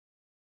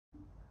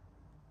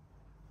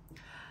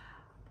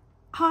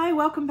Hi,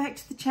 welcome back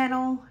to the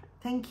channel.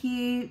 Thank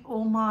you,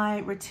 all my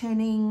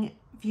returning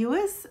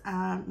viewers.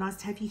 Nice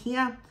to have you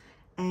here,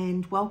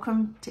 and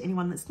welcome to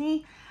anyone that's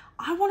new.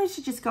 I wanted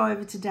to just go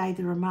over today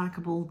the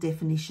reMarkable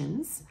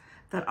definitions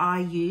that I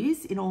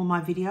use in all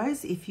my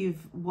videos. If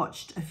you've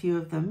watched a few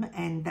of them,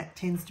 and that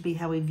tends to be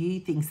how we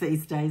view things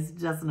these days,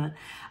 doesn't it?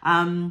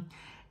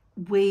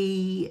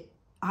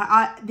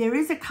 There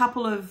is a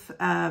couple of,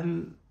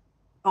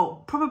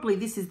 probably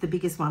this is the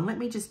biggest one. Let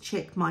me just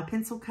check my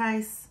pencil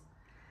case.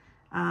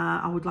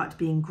 I would like to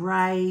be in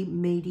grey,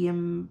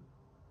 medium,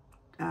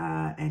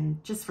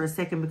 and just for a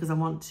second, because I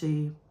want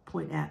to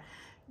point out,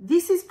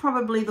 this is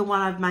probably the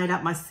one I've made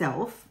up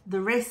myself.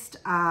 The rest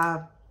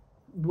are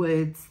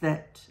words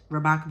that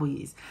reMarkable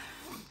use.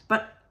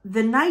 But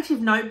the native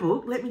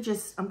notebook, I'm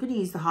going to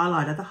use the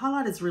highlighter. The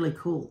highlighter is really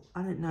cool.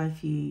 I don't know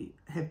if you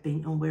have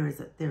been, where is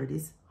it? There it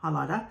is,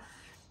 highlighter.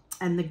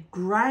 And the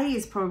grey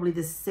is probably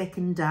the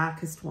second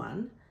darkest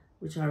one,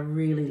 which I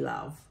really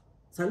love.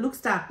 So it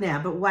looks dark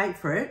now, but wait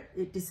for it.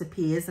 It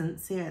disappears, and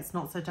see how it's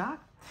not so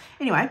dark.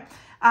 Anyway,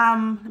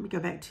 let me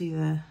go back to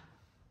the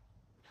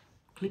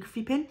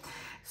calligraphy pen.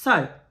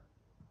 So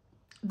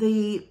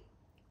the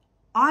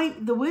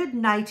word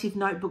native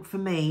notebook for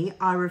me,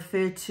 I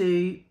refer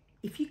to,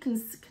 if you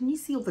can you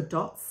see all the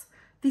dots?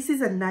 This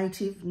is a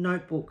native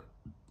notebook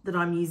that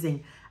I'm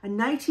using. A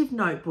native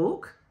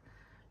notebook,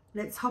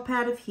 let's hop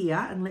out of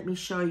here and let me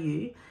show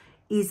you,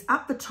 is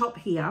up the top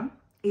here,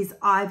 is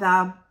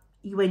either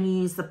when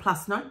you use the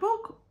plus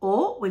notebook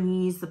or when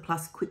you use the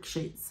plus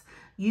Quicksheets.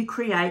 You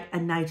create a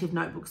native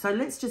notebook. So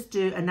let's just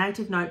do a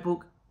native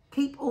notebook,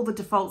 keep all the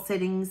default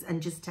settings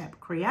and just tap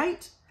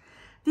create.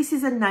 This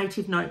is a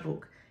native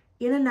notebook.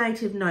 In a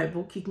native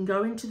notebook, you can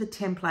go into the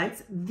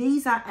templates.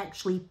 These are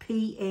actually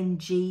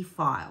PNG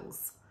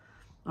files.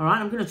 All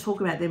right, I'm going to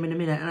talk about them in a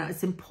minute. And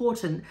it's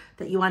important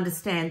that you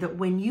understand that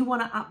when you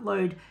want to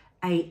upload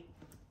a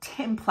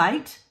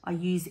template, I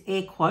use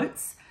air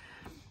quotes,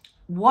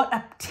 what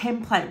a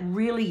template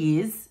really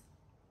is,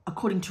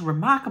 according to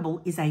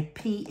reMarkable, is a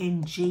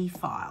PNG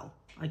file,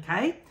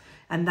 okay?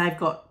 And they've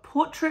got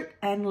portrait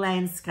and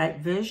landscape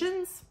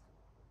versions.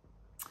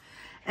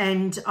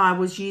 And I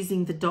was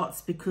using the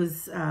dots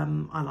because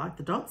I like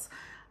the dots.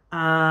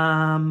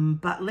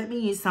 But let me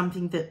use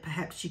something that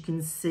perhaps you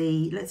can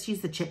see. Let's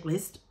use the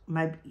checklist.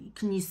 Maybe,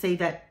 can you see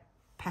that?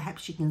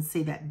 Perhaps you can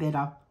see that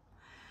better.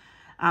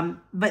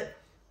 But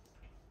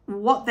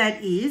what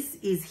that is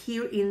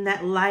here in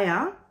that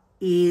layer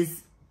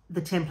is the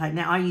template.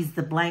 Now I use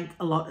the blank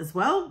a lot as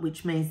well,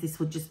 which means this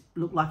would just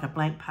look like a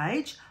blank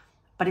page,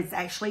 but it's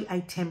actually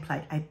a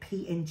template, a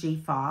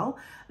PNG file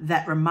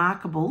that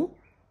reMarkable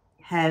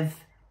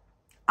have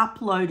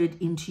uploaded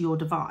into your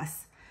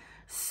device.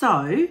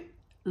 So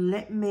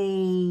let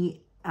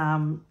me,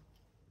 don't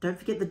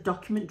forget the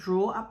document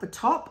drawer up the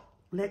top.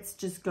 Let's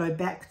just go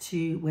back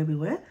to where we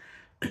were.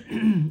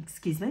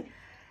 Excuse me.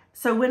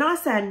 So when I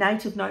say a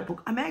native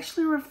notebook, I'm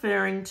actually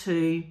referring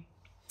to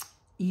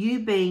you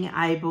being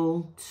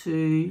able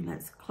to,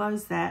 let's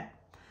close that,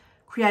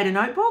 create a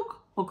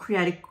notebook or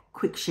create a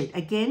quick sheet.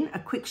 Again, a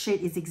quick sheet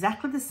is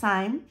exactly the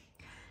same.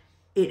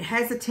 It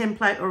has a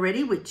template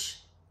already, which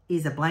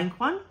is a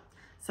blank one.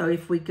 So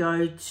if we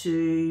go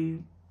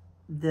to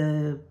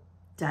the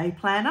day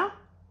planner,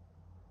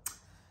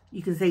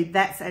 you can see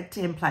that's a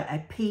template,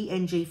 a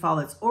PNG file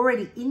that's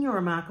already in your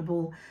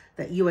reMarkable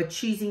that you are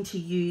choosing to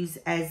use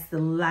as the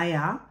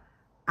layer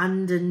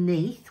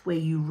underneath where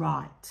you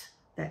write.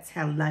 That's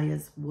how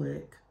layers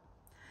work.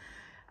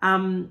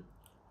 And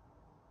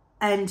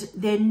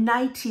they're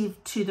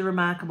native to the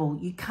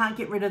reMarkable. You can't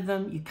get rid of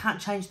them. You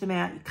can't change them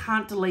out. You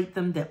can't delete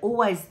them. They're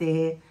always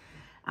there.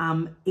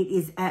 It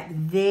is at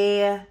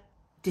their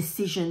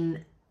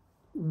decision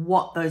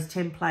what those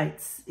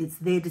templates, it's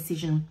their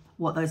decision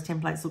what those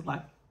templates look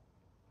like.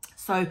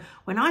 So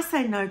when I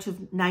say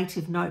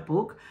native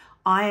notebook,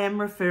 I am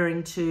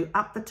referring to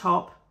up the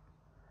top.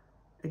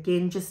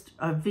 Again, just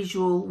a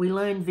visual. We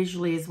learn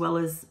visually as well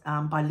as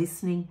by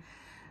listening.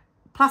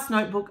 Plus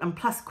notebook and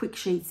plus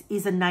Quicksheets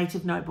is a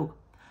native notebook.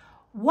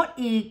 What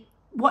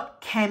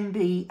can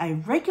be a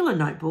regular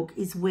notebook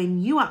is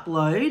when you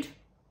upload.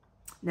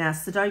 Now,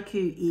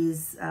 Sudoku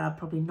is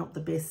probably not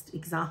the best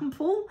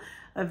example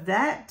of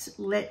that.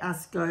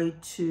 Let's go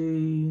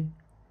to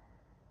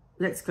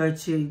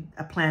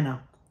a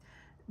planner.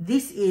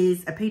 This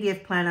is a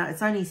PDF planner.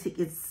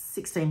 It's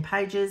 16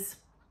 pages.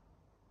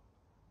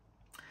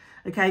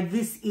 Okay,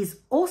 this is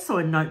also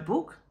a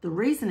notebook. The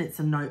reason it's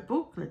a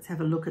notebook, let's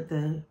have a look at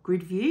the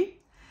grid view,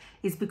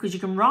 is because you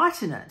can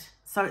write in it.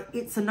 So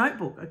it's a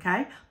notebook,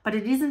 okay? But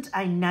it isn't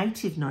a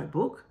native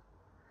notebook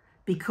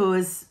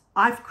because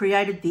I've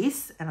created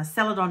this and I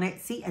sell it on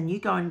Etsy, and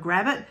you go and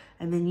grab it,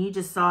 and then you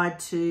decide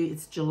to,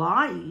 it's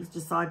July, you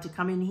decide to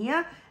come in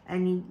here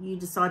and you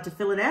decide to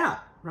fill it out,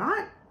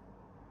 right?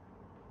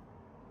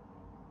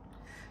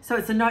 So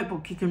it's a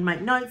notebook. You can make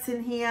notes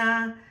in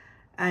here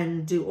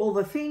and do all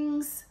the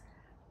things,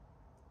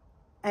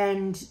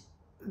 and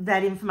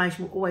that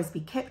information will always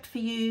be kept for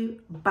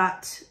you,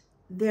 but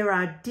there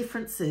are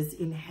differences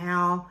in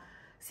how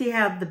See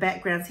how the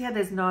background, see how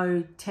there's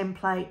no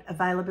template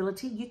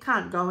availability? You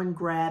can't go and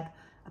grab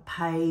a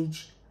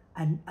page,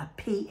 a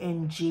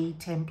PNG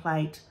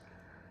template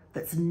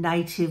that's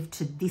native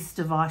to this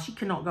device. You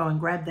cannot go and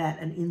grab that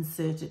and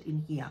insert it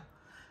in here.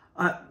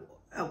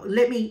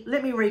 Let me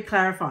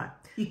re-clarify.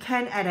 You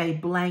can add a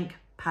blank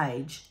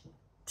page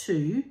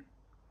to,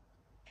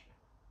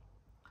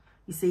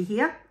 you see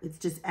here, it's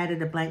just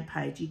added a blank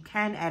page. You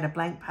can add a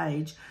blank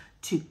page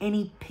to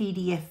any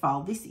PDF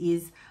file. This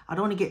is, I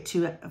don't want to get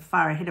too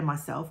far ahead of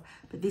myself,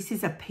 but this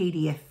is a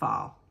PDF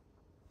file.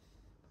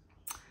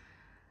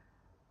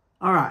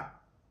 All right,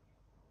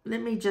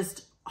 let me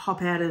just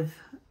hop out of,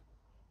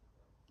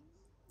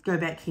 go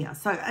back here.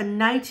 So a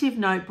native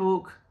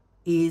notebook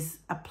is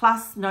a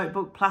plus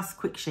notebook plus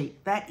Quicksheet.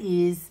 That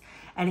is,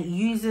 and it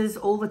uses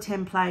all the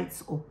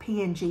templates or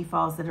PNG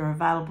files that are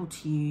available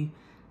to you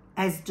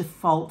as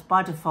default,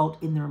 by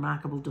default in the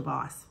reMarkable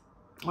device.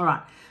 All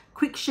right,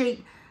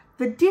 Quicksheet.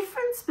 The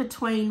difference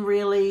between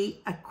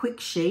really a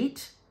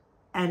Quicksheet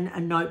and a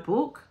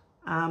notebook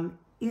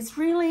is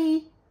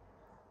really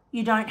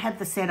you don't have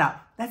the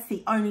setup. That's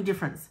the only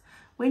difference.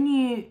 When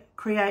you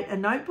create a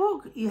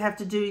notebook, you have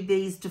to do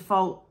these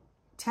default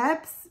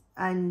tabs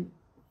and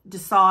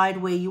decide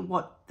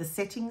what the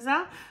settings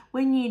are.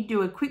 When you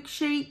do a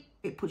Quicksheet,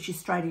 it puts you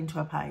straight into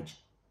a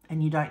page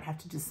and you don't have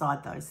to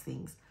decide those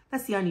things.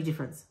 That's the only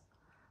difference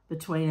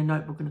between a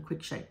notebook and a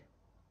Quicksheet.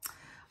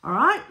 All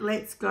right,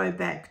 let's go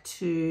back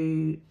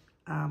to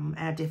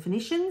our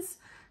definitions.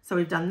 So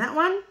we've done that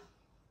one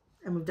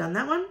and we've done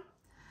that one.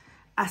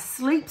 A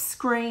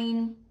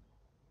SleepScreen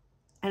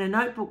and a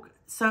notebook.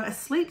 So a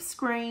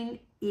SleepScreen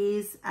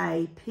is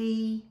a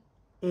PNG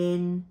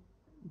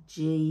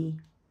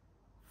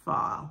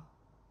file.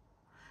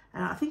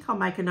 And I think I'll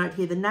make a note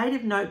here. The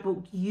native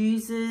notebook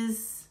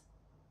uses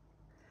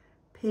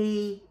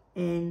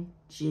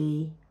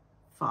PNG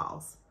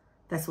files.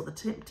 That's what the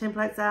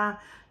templates are.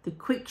 The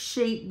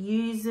Quicksheet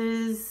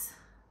uses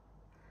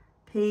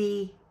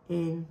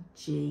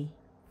PNG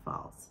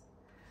files.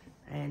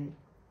 And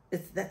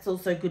that's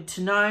also good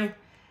to know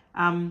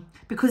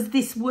because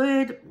this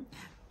word,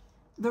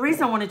 the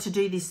reason I wanted to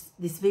do this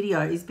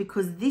video is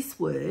because this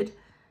word,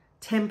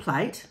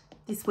 template,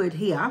 this word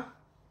here,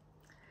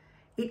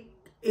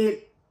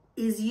 it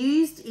is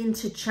used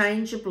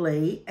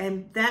interchangeably,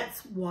 and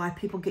that's why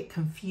people get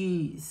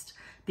confused,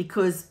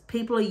 because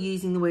people are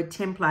using the word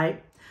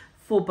template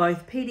for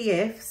both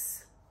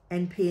PDFs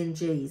and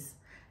PNGs.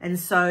 And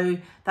so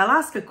they'll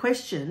ask a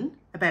question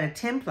about a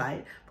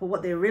template, but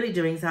what they're really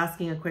doing is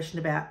asking a question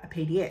about a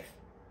PDF.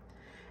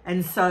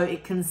 And so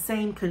it can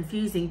seem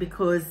confusing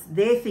because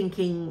they're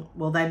thinking,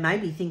 well, they may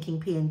be thinking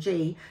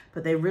PNG,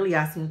 but they're really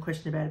asking a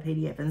question about a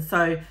PDF. And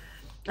so,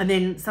 and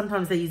then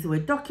sometimes they use the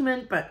word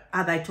document, but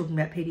are they talking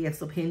about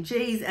PDFs or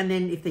PNGs? And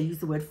then if they use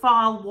the word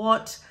file,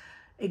 what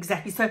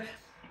exactly? So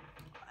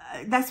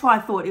that's why I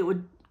thought it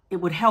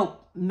would help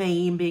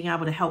me in being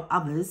able to help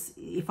others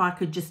if I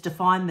could just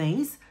define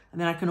these,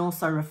 and then I can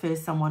also refer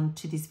someone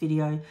to this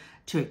video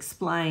to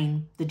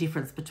explain the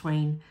difference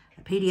between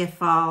a PDF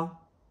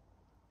file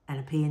and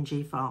a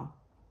PNG file.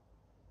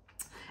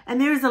 And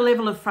there is a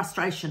level of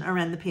frustration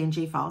around the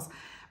PNG files.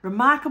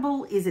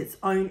 reMarkable is its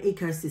own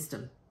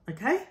ecosystem,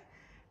 okay?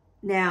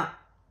 Now,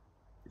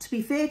 to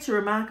be fair to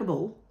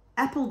reMarkable,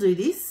 Apple do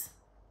this,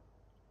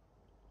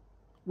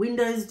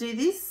 Windows do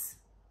this,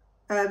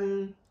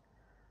 Microsoft,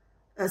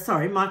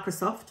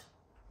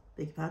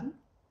 beg your pardon,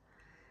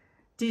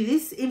 do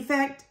this. In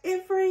fact,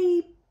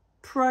 every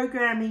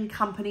programming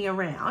company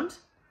around,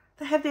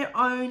 they have their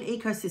own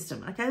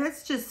ecosystem, okay?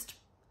 That's just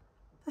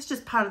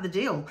part of the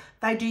deal.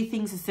 They do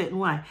things a certain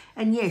way.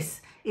 And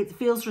yes, it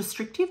feels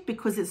restrictive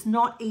because it's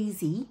not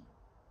easy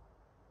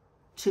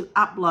to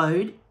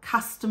upload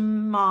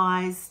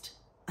customized,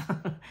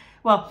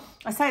 well,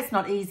 I say it's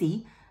not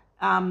easy.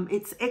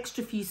 It's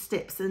extra few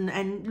steps,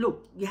 and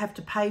look, you have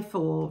to pay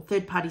for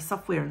third-party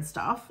software and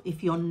stuff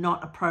if you're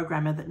not a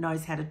programmer that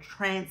knows how to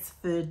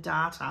transfer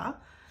data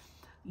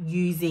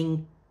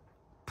using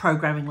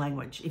programming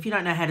language. If you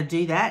don't know how to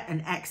do that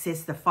and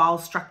access the file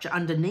structure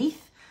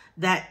underneath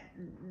that,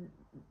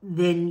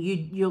 then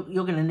you're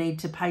going to need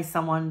to pay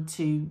someone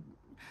to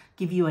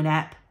give you an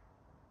app,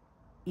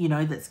 you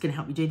know, that's going to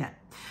help you do that.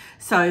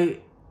 So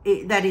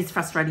that is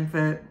frustrating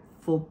for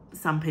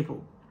some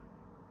people.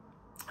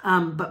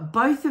 But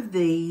both of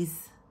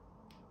these,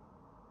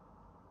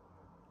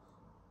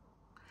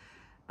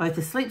 both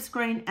the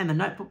SleepScreen and the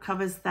notebook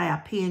covers, they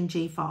are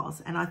PNG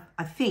files. And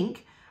I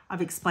think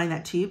I've explained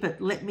that to you,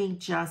 but let me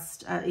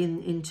just,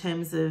 in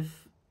terms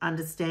of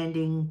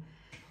understanding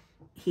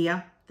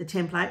here, the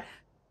template,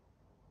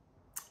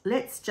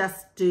 let's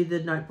just do the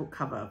notebook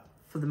cover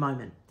for the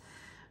moment.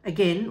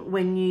 Again,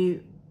 when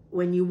you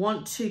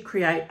want to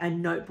create a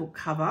notebook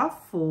cover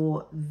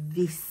for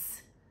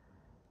this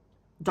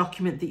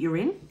document that you're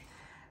in,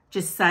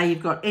 just say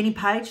you've got any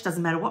page,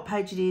 doesn't matter what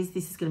page it is,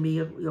 this is going to be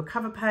your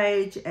cover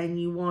page,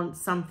 and you want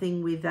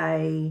something with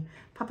a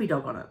puppy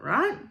dog on it,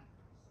 right?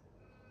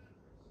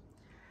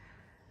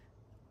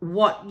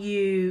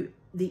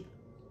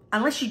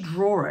 Unless you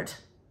draw it,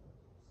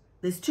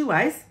 there's two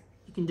ways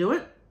you can do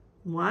it.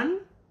 1,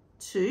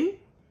 2,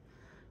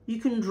 you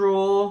can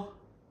draw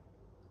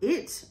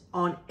it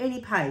on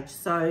any page.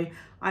 So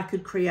I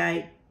could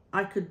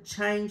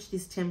change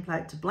this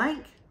template to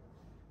blank.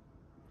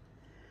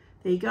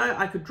 There you go.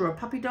 I could draw a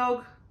puppy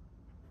dog.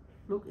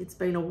 Look, it's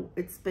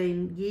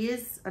been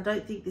years. I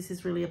don't think this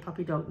is really a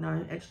puppy dog.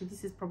 No, actually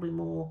this is probably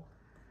more,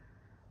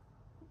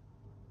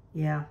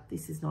 yeah,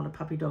 this is not a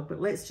puppy dog,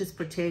 but let's just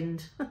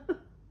pretend.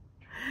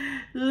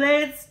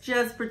 Let's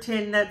just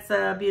pretend that's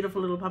a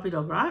beautiful little puppy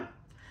dog, right?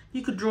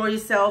 You could draw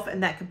yourself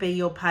and that could be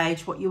your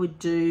page. What you would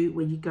do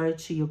when you go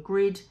to your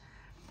grid,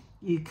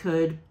 you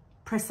could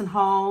press and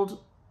hold.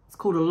 It's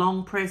called a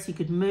long press. You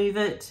could move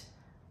it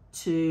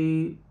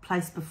to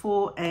place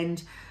before,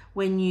 and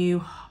when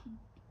you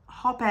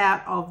hop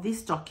out of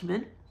this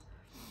document,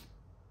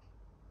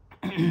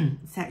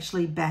 it's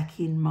actually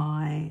back in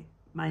my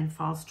main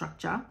file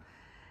structure.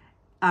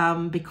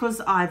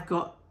 Because I've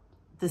got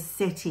the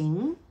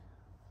setting,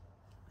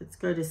 let's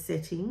go to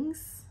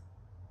settings,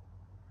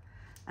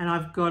 and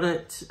I've got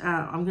it,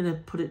 I'm going to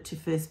put it to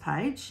first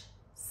page,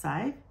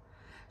 save.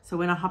 So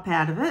when I hop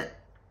out of it,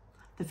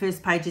 the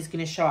first page is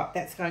going to show up.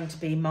 That's going to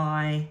be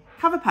my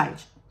cover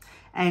page.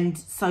 And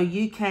so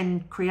you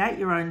can create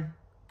your own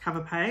cover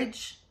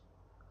page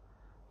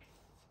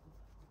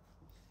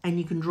and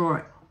you can draw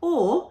it,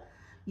 or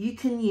you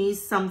can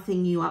use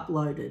something you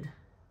uploaded.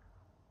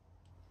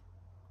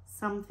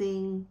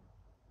 Something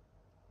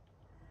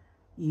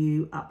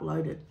you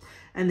uploaded.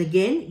 And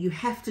again, you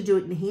have to do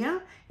it in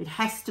here. It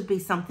has to be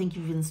something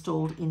you've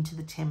installed into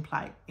the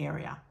template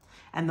area.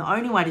 And the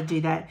only way to do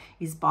that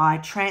is by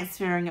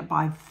transferring it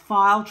by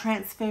file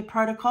transfer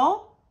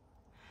protocol,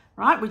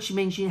 right? Which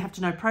means you have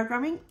to know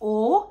programming,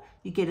 or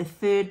you get a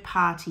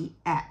third-party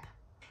app,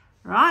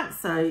 right?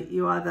 So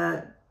you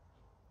either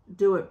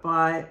do it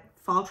by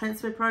file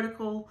transfer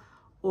protocol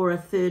or a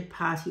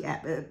third-party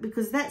app,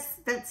 because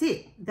that's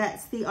it.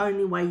 That's the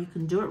only way you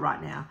can do it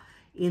right now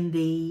in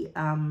the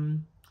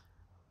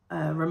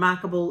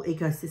reMarkable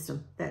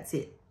ecosystem. That's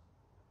it.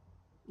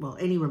 Well,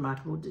 any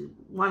reMarkable,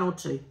 1 or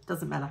 2,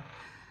 doesn't matter.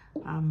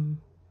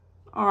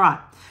 All right,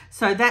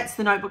 so that's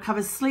the notebook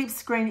covers.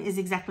 SleepScreen is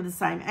exactly the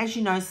same. As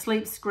you know,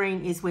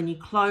 SleepScreen is when you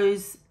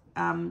close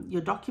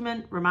your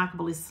document.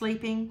 reMarkable is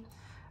sleeping.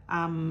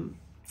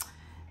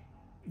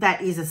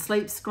 That is a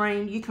sleep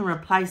screen. You can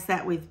replace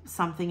that with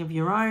something of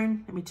your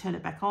own. Let me turn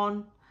it back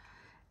on.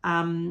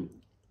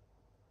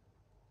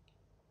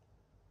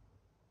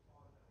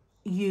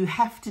 You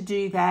have to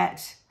do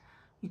that.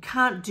 You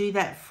can't do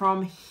that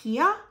from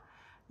here.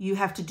 You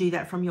have to do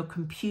that from your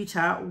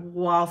computer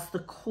whilst the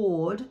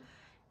cord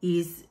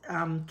is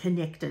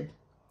connected.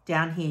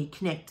 Down here, you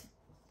connect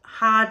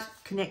hard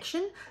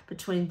connection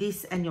between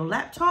this and your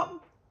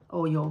laptop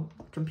or your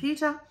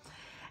computer.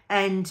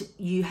 And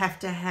you have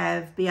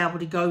to be able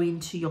to go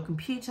into your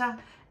computer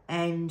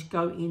and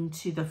go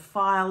into the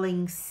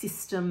filing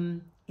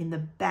system in the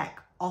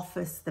back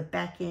office, the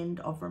back end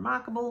of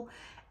reMarkable,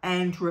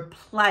 and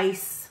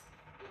replace.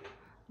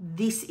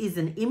 This is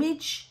an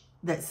image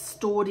that's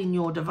stored in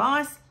your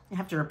device. You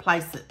have to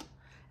replace it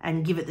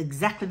and give it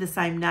exactly the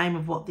same name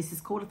of what this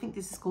is called. I think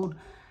this is called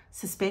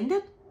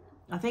suspended.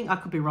 I think I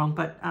could be wrong,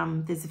 but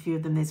there's a few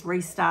of them. There's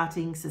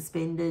restarting,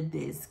 suspended,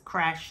 there's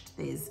crashed,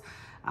 there's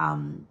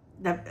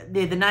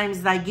they're the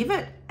names they give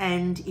it.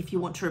 And if you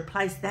want to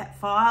replace that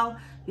file,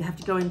 you have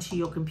to go into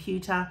your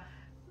computer,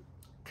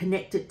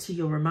 connect it to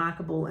your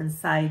reMarkable and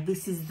say,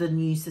 this is the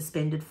new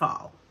suspended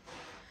file,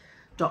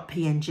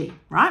 .png,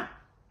 right?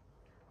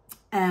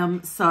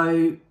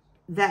 So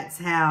that's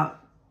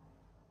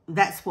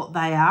what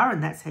they are,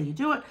 and that's how you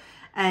do it.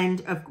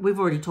 And we've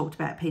already talked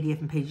about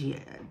PDF and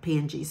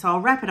PNG, so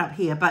I'll wrap it up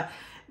here. But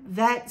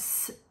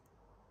that's,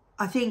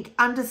 I think,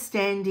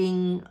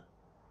 understanding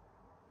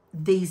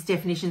these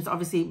definitions,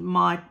 obviously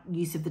my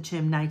use of the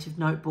term native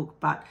notebook,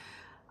 but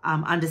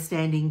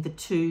understanding the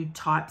two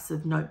types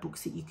of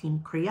notebooks that you can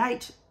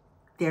create.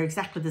 They're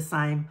exactly the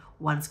same.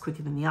 One's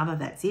quicker than the other,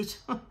 that's it.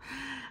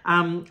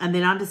 And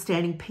then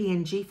understanding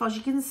PNG files.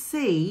 You can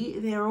see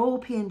they're all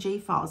PNG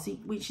files,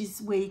 which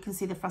is where you can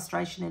see the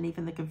frustration and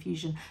even the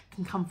confusion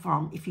can come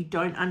from if you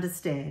don't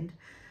understand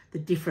the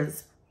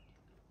difference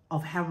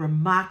of how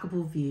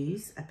reMarkable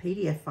views a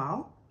PDF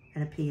file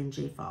and a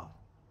PNG file.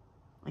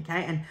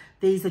 Okay, and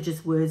these are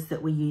just words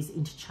that we use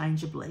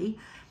interchangeably,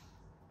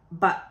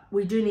 but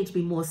we do need to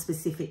be more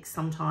specific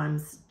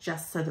sometimes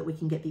just so that we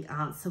can get the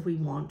answer we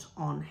want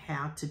on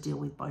how to deal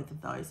with both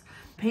of those.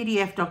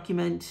 PDF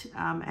document,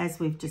 as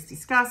we've just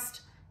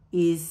discussed,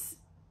 is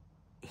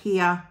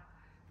here.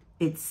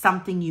 It's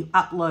something you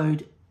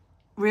upload.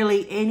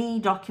 Really,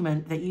 any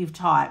document that you've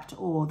typed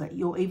or that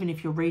even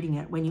if you're reading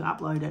it, when you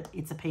upload it,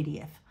 it's a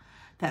PDF.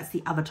 That's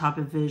the other type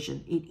of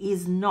version. It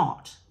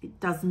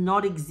does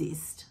not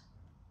exist.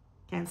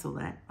 Cancel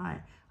that. I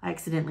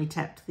accidentally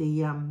tapped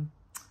the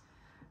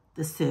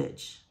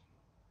search.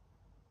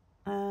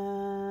 Do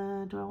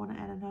I want to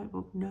add a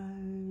notebook? No,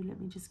 let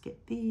me just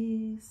get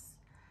this.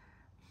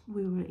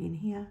 We were in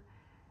here.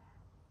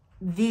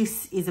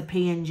 This is a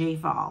PNG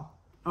file.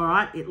 All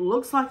right, it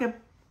looks like a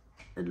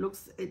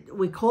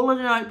we call it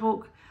a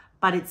notebook,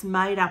 but it's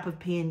made up of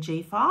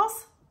PNG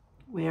files.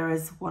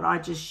 Whereas what I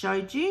just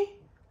showed you,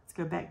 let's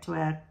go back to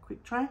our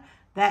quick tray,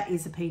 that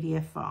is a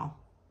PDF file.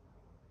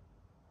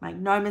 Make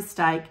no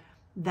mistake,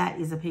 that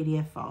is a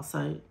PDF file.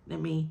 So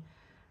let me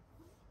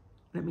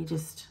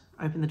just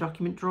open the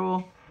document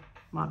drawer.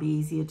 Might be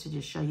easier to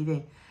just show you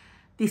there.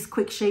 This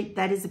quick sheet,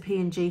 that is a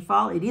PNG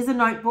file. It is a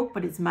notebook,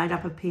 but it's made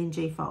up of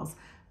PNG files.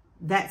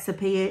 That's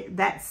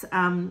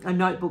a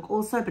notebook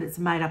also, but it's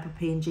made up of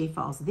PNG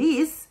files.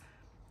 This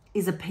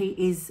is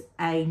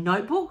a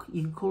notebook.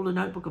 You can call a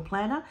notebook a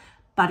planner,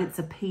 but it's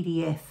a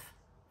PDF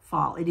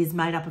file. It is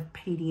made up of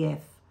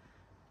PDF.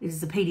 It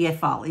is a PDF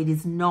file. It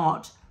is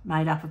not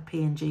made up of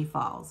PNG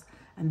files.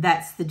 And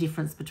that's the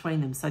difference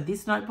between them. So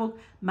this notebook,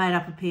 made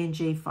up of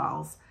PNG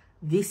files.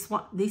 This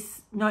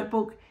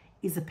notebook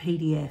is a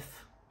PDF.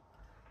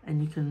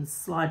 And you can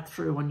slide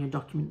through on your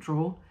document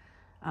drawer.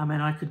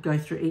 And I could go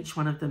through each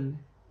one of them.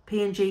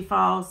 PNG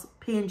files,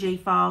 PNG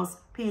files,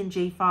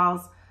 PNG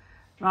files.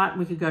 Right,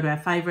 we could go to our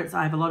favorites.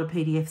 I have a lot of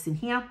PDFs in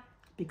here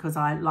because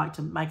I like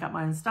to make up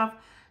my own stuff.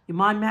 Your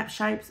MindMap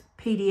shapes,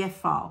 PDF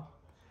file.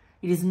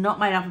 It is not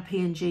made up of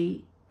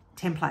PNG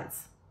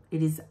templates.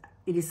 It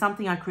is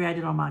something I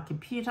created on my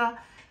computer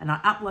and I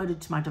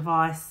uploaded to my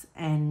device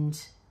and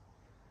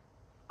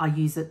I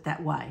use it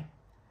that way.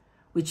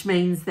 Which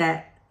means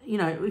that, you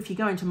know, if we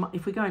go into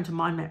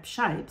MindMap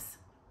shapes,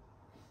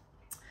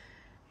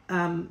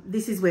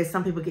 this is where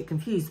some people get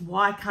confused.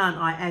 Why can't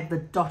I add the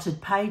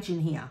dotted page in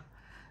here?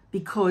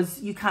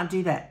 Because you can't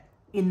do that.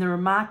 In the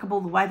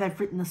reMarkable, the way they've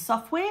written the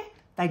software,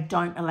 they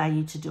don't allow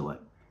you to do it.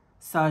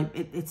 So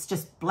it's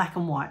just black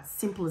and white,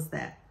 simple as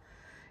that.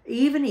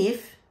 Even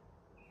if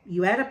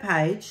you add a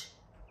page,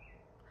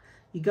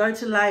 you go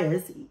to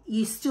layers,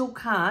 you still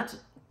can't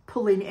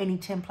pull in any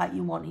template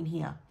you want in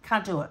here.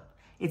 Can't do it.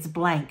 It's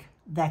blank,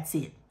 that's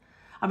it.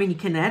 I mean, you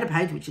can add a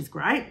page, which is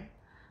great,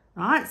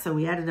 right? So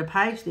we added a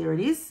page, there it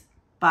is,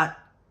 but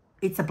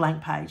it's a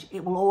blank page.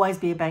 It will always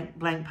be a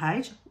blank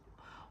page.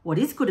 What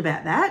is good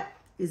about that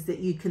is that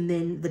you can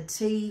then, the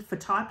T for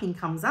typing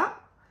comes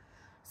up.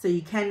 So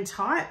you can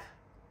type,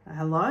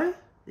 hello,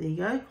 there you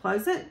go,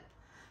 close it.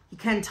 You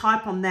can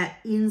type on that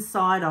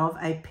inside of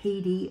a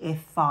PDF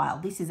file.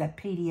 This is a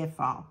PDF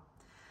file.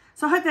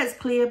 So I hope that's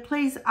clear.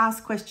 Please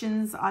ask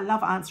questions. I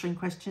love answering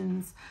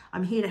questions.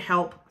 I'm here to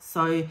help.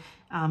 So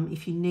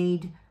if you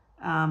need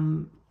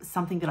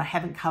something that I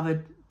haven't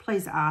covered,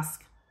 please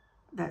ask.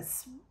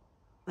 That's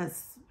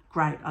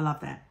great. I love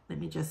that.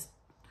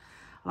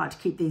 I like to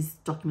keep these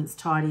documents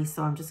tidy.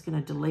 So I'm just going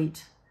to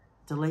delete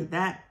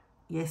that.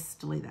 Yes,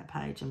 delete that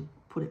page and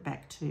put it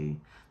back to,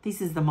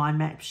 this is the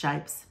MindMap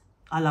shapes.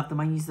 I love them.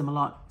 I use them a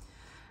lot.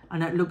 I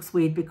know it looks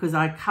weird because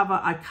I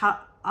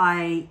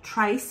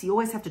trace. You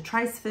always have to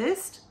trace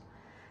first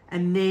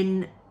and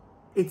then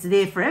it's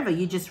there forever.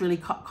 You just really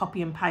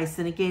copy and paste.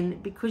 And again,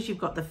 because you've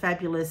got the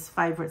fabulous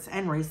favorites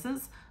and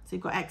recents, so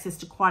you've got access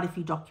to quite a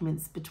few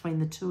documents between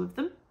the two of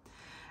them.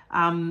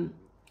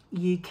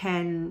 You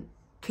can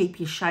keep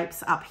your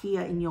shapes up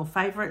here in your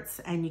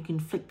favorites and you can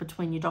flick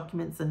between your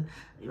documents and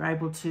you're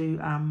able to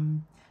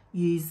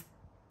use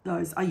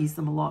those. I use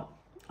them a lot.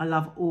 I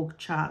love org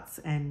charts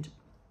and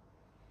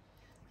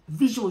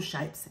visual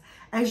shapes,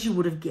 as you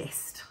would have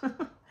guessed.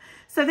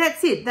 So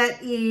that's it.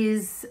 That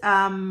is,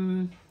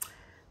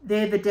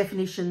 they're the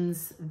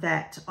definitions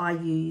that I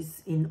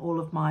use in all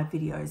of my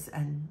videos.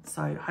 And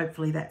so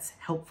hopefully that's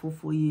helpful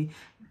for you.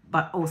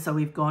 But also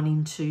we've gone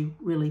into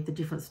really the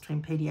difference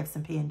between PDFs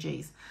and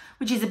PNGs,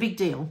 which is a big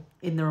deal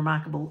in the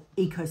reMarkable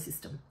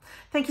ecosystem.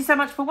 Thank you so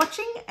much for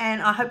watching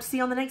and I hope to see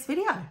you on the next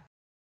video.